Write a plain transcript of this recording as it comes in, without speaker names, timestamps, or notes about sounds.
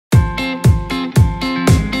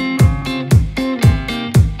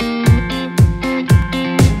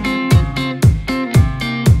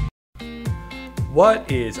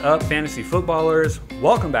What is up, fantasy footballers?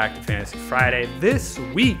 Welcome back to Fantasy Friday. This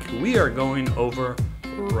week we are going over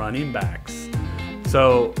running backs.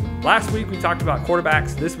 So last week we talked about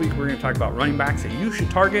quarterbacks. This week we're going to talk about running backs that you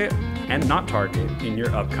should target and not target in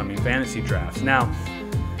your upcoming fantasy drafts. Now,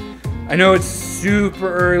 I know it's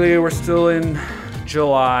super early. We're still in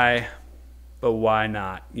July, but why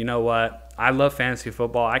not? You know what? I love fantasy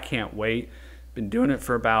football. I can't wait. Been doing it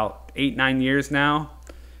for about 8-9 years now.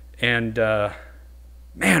 And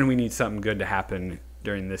man, we need something good to happen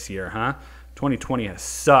during this year, huh? 2020 has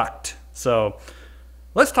sucked. So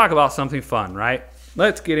let's talk about something fun, right?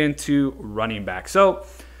 Let's get into running back. So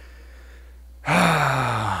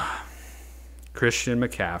Christian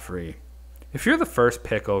McCaffrey. If you're the first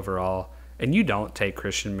pick overall and you don't take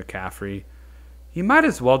Christian McCaffrey, you might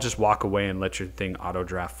as well just walk away and let your thing auto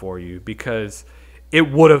draft for you, because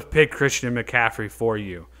it would have picked Christian McCaffrey for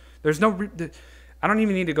you. There's no I don't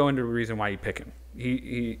even need to go into a reason why you pick him.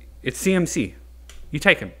 It's CMC. You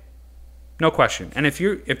take him, no question. And if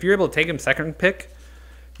you're able to take him second pick,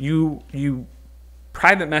 you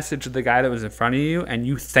private message the guy that was in front of you and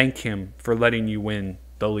you thank him for letting you win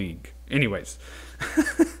the league. Anyways,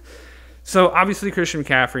 so obviously Christian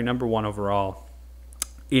McCaffrey, number 1 overall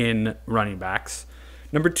in running backs.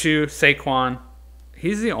 Number 2, Saquon.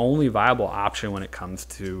 He's the only viable option when it comes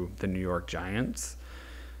to the New York Giants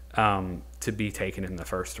to be taken in the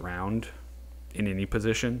first round in any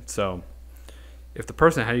position. So if the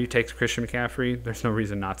person ahead of you takes Christian McCaffrey, there's no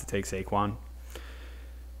reason not to take Saquon.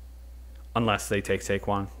 Unless they take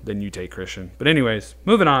Saquon, then you take Christian. But anyways,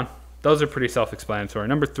 moving on. Those are pretty self-explanatory.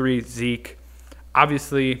 Number 3, Zeke.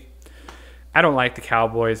 Obviously, I don't like the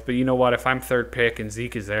Cowboys, but you know what? If I'm third pick and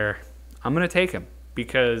Zeke is there, I'm going to take him,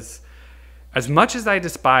 because as much as I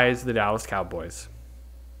despise the Dallas Cowboys,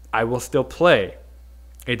 I will still play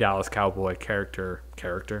a Dallas Cowboy character.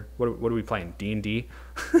 What are we playing? D&D?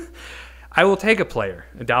 I will take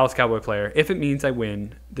a Dallas Cowboy player, if it means I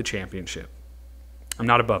win the championship. I'm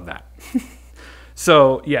not above that.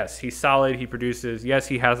 So, yes, he's solid. He produces. Yes,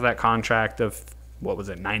 he has that contract of, what was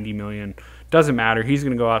it, $90 million. Doesn't matter. He's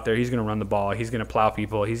going to go out there. He's going to run the ball. He's going to plow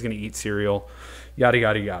people. He's going to eat cereal. Yada,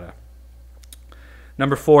 yada, yada.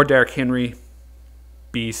 Number 4, Derrick Henry.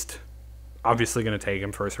 Beast. Obviously going to take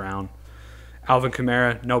him first round. Alvin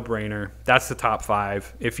Kamara, no-brainer. That's the top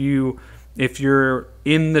 5. If you're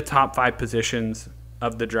in the top 5 positions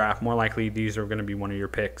of the draft, more likely these are going to be one of your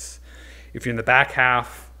picks. If you're in the back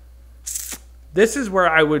half, this is where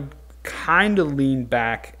I would kind of lean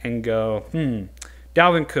back and go,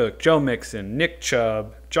 Dalvin Cook, Joe Mixon, Nick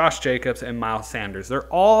Chubb, Josh Jacobs, and Miles Sanders. They're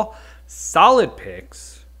all solid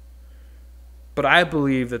picks, but I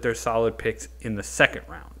believe that they're solid picks in the second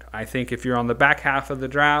round. I think if you're on the back half of the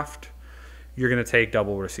draft, you're going to take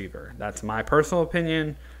double receiver. That's my personal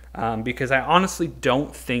opinion, because I honestly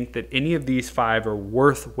don't think that any of these 5 are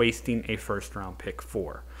worth wasting a first-round pick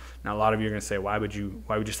for. Now, a lot of you are going to say, why would you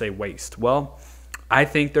say waste? Well, I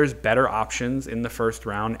think there's better options in the first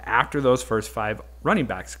round after those first 5 running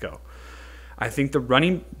backs go. I think the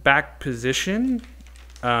running back position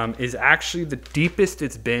is actually the deepest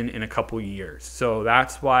it's been in a couple years. So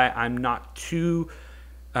that's why I'm not too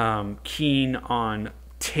keen on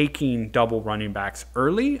taking double running backs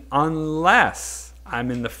early, unless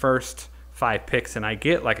I'm in the first 5 picks and I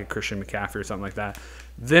get like a Christian McCaffrey or something like that.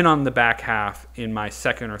 Then on the back half, in my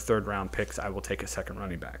second or third round picks, I will take a second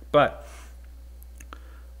running back. But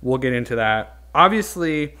we'll get into that.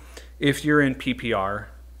 Obviously, if you're in PPR,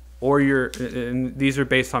 or and these are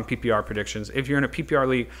based on PPR predictions, if you're in a PPR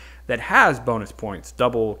league that has bonus points,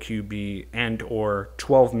 double QB and or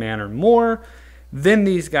 12-man or more, then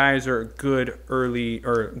these guys are good early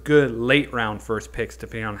or good late round first picks,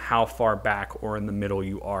 depending on how far back or in the middle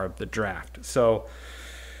you are of the draft. So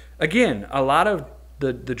again, a lot of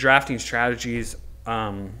the drafting strategies, they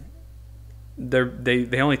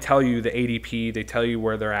only tell you the ADP. They tell you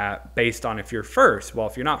where they're at based on if you're first. Well,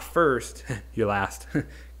 if you're not first, you're last.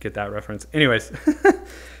 Get that reference? Anyways,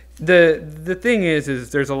 the thing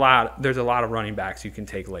is there's a lot of running backs you can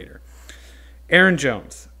take later. Aaron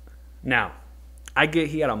Jones. Now, I get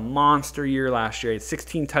he had a monster year last year. He had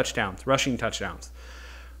 16 touchdowns, rushing touchdowns.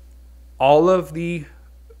 All of the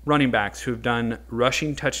running backs who have done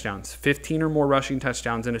rushing touchdowns, 15 or more rushing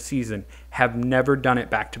touchdowns in a season, have never done it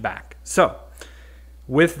back-to-back. So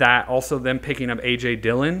with that, also them picking up A.J.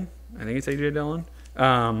 Dillon, I think it's A.J. Dillon,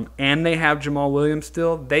 and they have Jamal Williams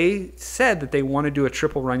still, they said that they want to do a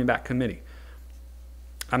triple running back committee.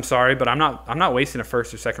 I'm sorry, but I'm not wasting a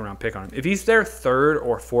first or second round pick on him. If he's their third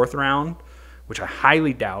or fourth round, which I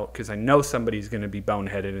highly doubt, because I know somebody's going to be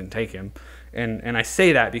boneheaded and take him, and I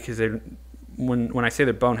say that because when I say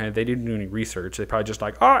they're bonehead, they didn't do any research. They probably just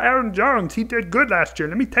like, oh, Aaron Jones, he did good last year.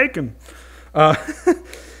 Let me take him.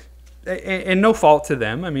 And no fault to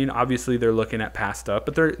them. I mean, obviously they're looking at past stuff,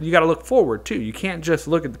 but you got to look forward too. You can't just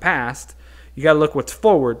look at the past. You got to look what's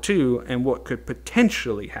forward too and what could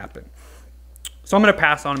potentially happen. So I'm going to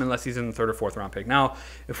pass on him unless he's in the 3rd or 4th round pick. Now,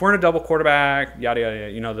 if we're in a double quarterback, yada, yada,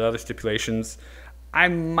 yada, you know, the other stipulations, I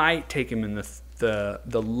might take him in the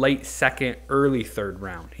late 2nd, early 3rd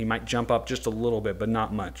round. He might jump up just a little bit, but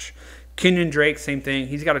not much. Kenyan Drake, same thing.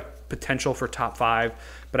 He's got a potential for top 5,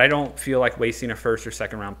 but I don't feel like wasting a 1st or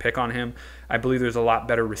 2nd round pick on him. I believe there's a lot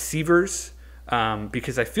better receivers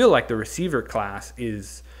because I feel like the receiver class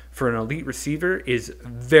is, for an elite receiver, is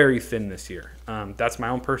very thin this year. That's my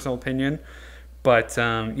own personal opinion. But,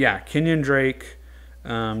 yeah, Kenyan Drake,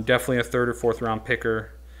 definitely a 3rd or 4th round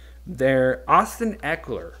picker there. Austin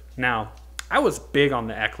Ekeler. Now, I was big on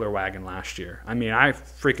the Ekeler wagon last year. I mean, I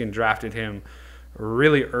freaking drafted him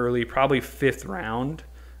really early, probably 5th round,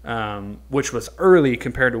 which was early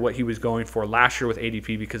compared to what he was going for last year with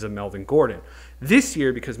ADP because of Melvin Gordon. This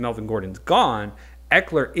year, because Melvin Gordon's gone,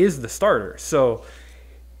 Ekeler is the starter. So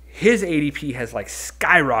his ADP has like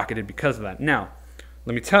skyrocketed because of that. Now,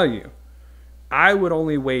 let me tell you, I would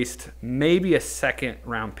only waste maybe a 2nd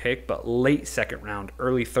round pick, but late 2nd round,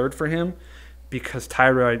 early 3rd for him, because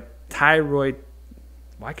Tyrod,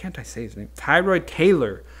 why can't I say his name? Tyrod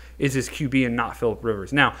Taylor is his QB and not Phillip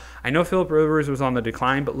Rivers. Now, I know Phillip Rivers was on the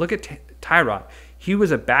decline, but look at Tyrod. He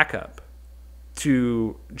was a backup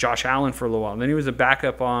to Josh Allen for a little while. And then he was a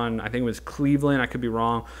backup on, I think it was Cleveland. I could be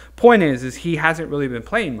wrong. Point is he hasn't really been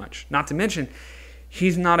playing much. Not to mention,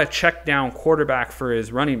 he's not a check down quarterback for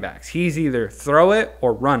his running backs. He's either throw it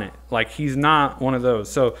or run it. Like, he's not one of those.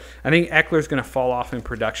 So I think Eckler's going to fall off in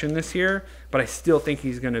production this year, but I still think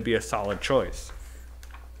he's going to be a solid choice.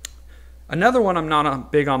 Another one I'm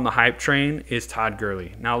not big on the hype train is Todd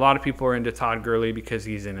Gurley. Now, a lot of people are into Todd Gurley because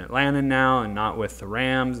he's in Atlanta now and not with the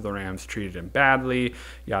Rams. The Rams treated him badly,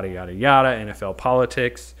 yada, yada, yada, NFL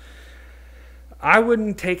politics. I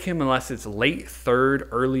wouldn't take him unless it's late 3rd,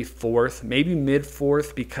 early 4th, maybe mid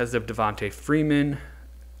 4th because of Devonta Freeman,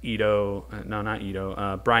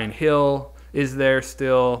 Brian Hill is there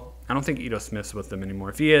still. I don't think Ito Smith's with them anymore.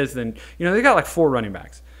 If he is, then, you know, they got like 4 running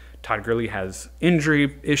backs. Todd Gurley has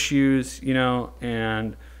injury issues, you know,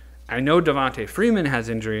 and I know Devonta Freeman has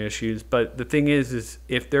injury issues, but the thing is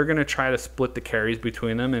if they're going to try to split the carries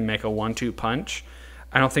between them and make a 1-2 punch,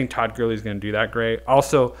 I don't think Todd Gurley's going to do that great.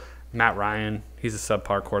 Also, Matt Ryan, he's a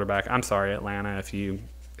subpar quarterback. I'm sorry, Atlanta, if you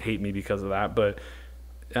hate me because of that, but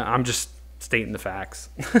I'm just stating the facts.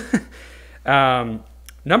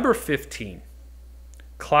 Number 15,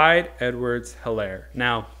 Clyde Edwards-Helaire.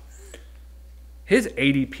 Now, his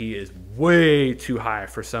ADP is way too high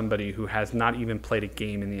for somebody who has not even played a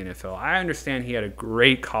game in the NFL. I understand he had a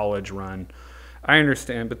great college run. I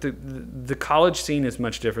understand, but the college scene is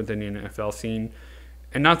much different than the NFL scene.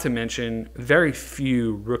 And not to mention, very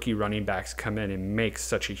few rookie running backs come in and make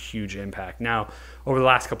such a huge impact. Now, over the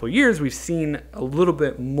last couple of years, we've seen a little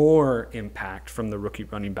bit more impact from the rookie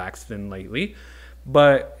running backs than lately.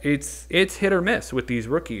 But it's hit or miss with these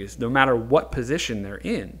rookies, no matter what position they're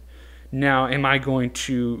in. Now, am I going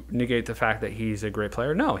to negate the fact that he's a great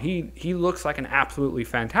player? No, he looks like an absolutely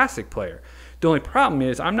fantastic player. The only problem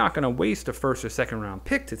is I'm not going to waste a 1st or 2nd round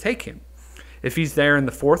pick to take him. If he's there in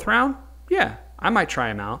the 4th round, yeah, I might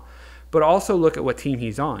try him out. But also look at what team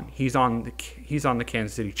he's on. He's on the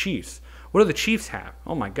Kansas City Chiefs. What do the Chiefs have?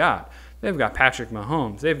 Oh, my God. They've got Patrick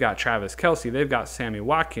Mahomes. They've got Travis Kelce. They've got Sammy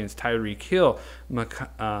Watkins, Tyreek Hill,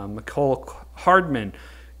 McCole Hardman,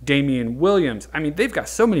 Damian Williams. I mean, they've got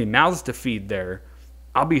so many mouths to feed there.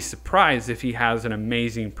 I'll be surprised if he has an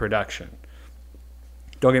amazing production.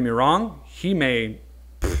 Don't get me wrong. He may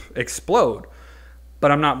explode,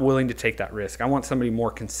 but I'm not willing to take that risk. I want somebody more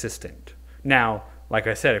consistent. Now, like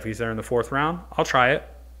I said, if he's there in the 4th round, I'll try it.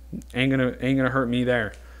 Ain't gonna hurt me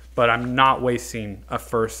there. But I'm not wasting a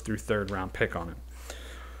 1st through 3rd round pick on him.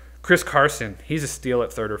 Chris Carson, he's a steal at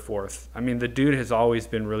 3rd or 4th. I mean, the dude has always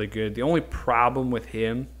been really good. The only problem with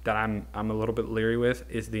him that I'm a little bit leery with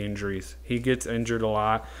is the injuries. He gets injured a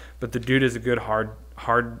lot, but the dude is a good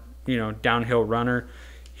hard downhill runner.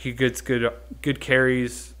 He gets good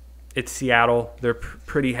carries. It's Seattle. They're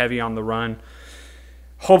pretty heavy on the run.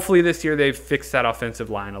 Hopefully this year they've fixed that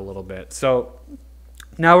offensive line a little bit. So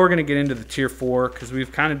now we're going to get into the Tier 4 because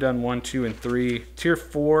we've kind of done 1, 2, and 3. Tier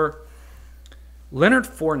 4, Leonard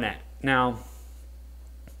Fournette. Now,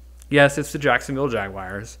 yes, it's the Jacksonville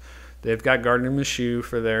Jaguars. They've got Gardner Minshew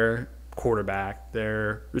for their quarterback.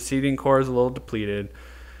 Their receiving core is a little depleted.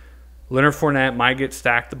 Leonard Fournette might get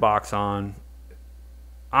stacked the box on.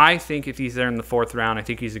 I think if he's there in the 4th round, I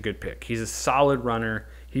think he's a good pick. He's a solid runner.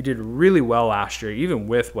 He did really well last year, even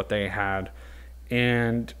with what they had.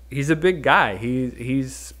 And he's a big guy.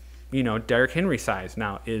 He's you know, Derrick Henry size.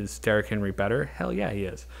 Now, is Derrick Henry better? Hell yeah, he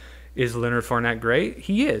is. Is Leonard Fournette great?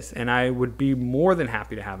 He is. And I would be more than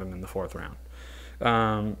happy to have him in the 4th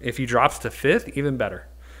round. If he drops to 5th, even better.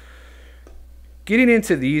 Getting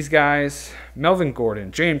into these guys, Melvin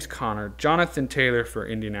Gordon, James Conner, Jonathan Taylor for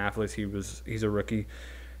Indianapolis. He's a rookie.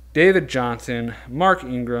 David Johnson, Mark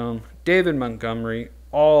Ingram, David Montgomery,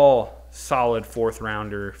 all solid 4th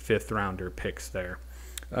rounder, 5th rounder picks there.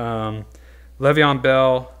 Le'Veon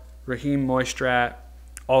Bell, Raheem Mostert,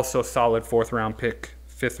 also solid 4th round pick,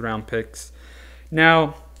 5th round picks.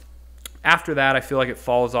 Now, after that, I feel like it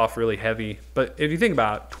falls off really heavy. But if you think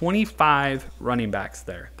about it, 25 running backs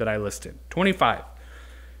there that I listed. 25.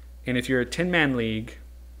 And if you're a 10-man league,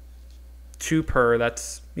 2 per,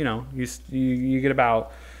 that's, you know, you get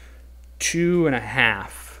about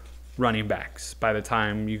 2.5 running backs by the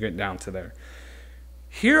time you get down to there.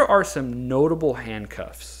 Here are some notable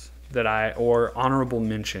handcuffs or honorable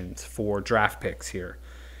mentions for draft picks here.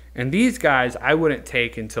 And these guys I wouldn't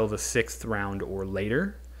take until the 6th round or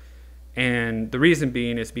later. And the reason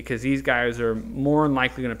being is because these guys are more than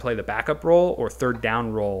likely going to play the backup role or 3rd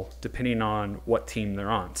down role, depending on what team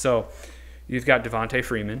they're on. So you've got Devonta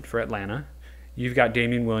Freeman for Atlanta. You've got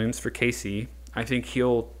Damian Williams for KC. I think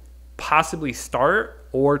he'll possibly start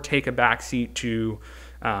or take a backseat to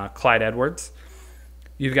Clyde Edwards.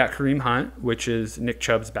 You've got Kareem Hunt, which is Nick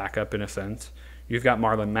Chubb's backup in a sense. You've got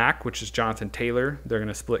Marlon Mack, which is Jonathan Taylor. They're going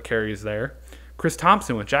to split carries there. Chris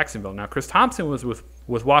Thompson with Jacksonville. Now, Chris Thompson was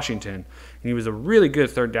with Washington, and he was a really good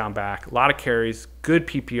 3rd down back. A lot of carries, good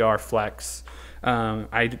PPR flex.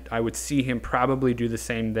 I would see him probably do the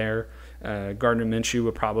same there. Gardner Minshew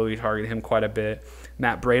would probably target him quite a bit.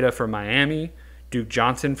 Matt Breida for Miami. Duke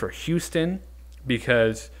Johnson for Houston,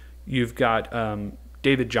 because you've got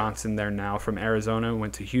David Johnson there now from Arizona,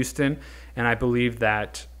 went to Houston. And I believe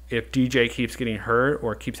that if DJ keeps getting hurt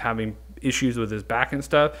or keeps having issues with his back and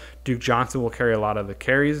stuff, Duke Johnson will carry a lot of the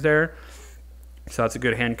carries there. So that's a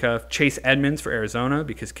good handcuff. Chase Edmonds for Arizona,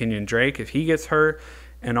 because Kenyan Drake, if he gets hurt,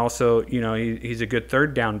 and also, you know, he's a good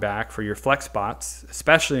 3rd down back for your flex spots,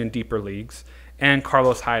 especially in deeper leagues. And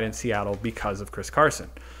Carlos Hyde in Seattle because of Chris Carson.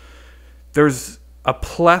 There's a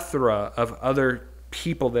plethora of other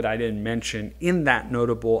people that I didn't mention in that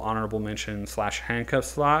notable honorable mention / handcuff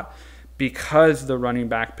slot, because the running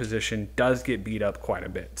back position does get beat up quite a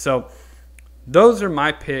bit. So those are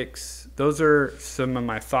my picks. Those are some of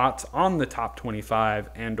my thoughts on the top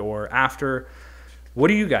 25 and or after. What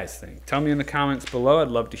do you guys think? Tell me in the comments below. I'd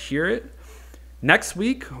love to hear it. Next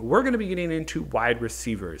week, we're going to be getting into wide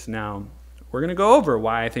receivers. Now, we're going to go over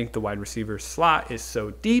why I think the wide receiver slot is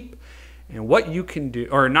so deep and what you can do,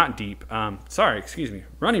 or not deep,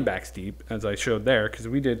 running backs deep, as I showed there, because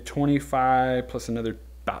we did 25 plus another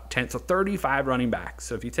about 10, so 35 running backs.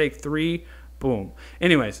 So if you take 3, boom.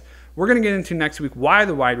 Anyways, we're going to get into next week why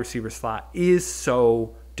the wide receiver slot is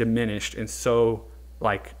so diminished and so,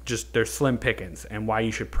 like, just they're slim pickings, and why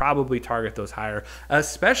you should probably target those higher,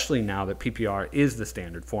 especially now that PPR is the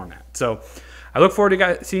standard format. So I look forward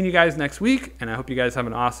to seeing you guys next week, and I hope you guys have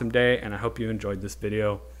an awesome day, and I hope you enjoyed this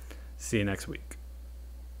video. See you next week.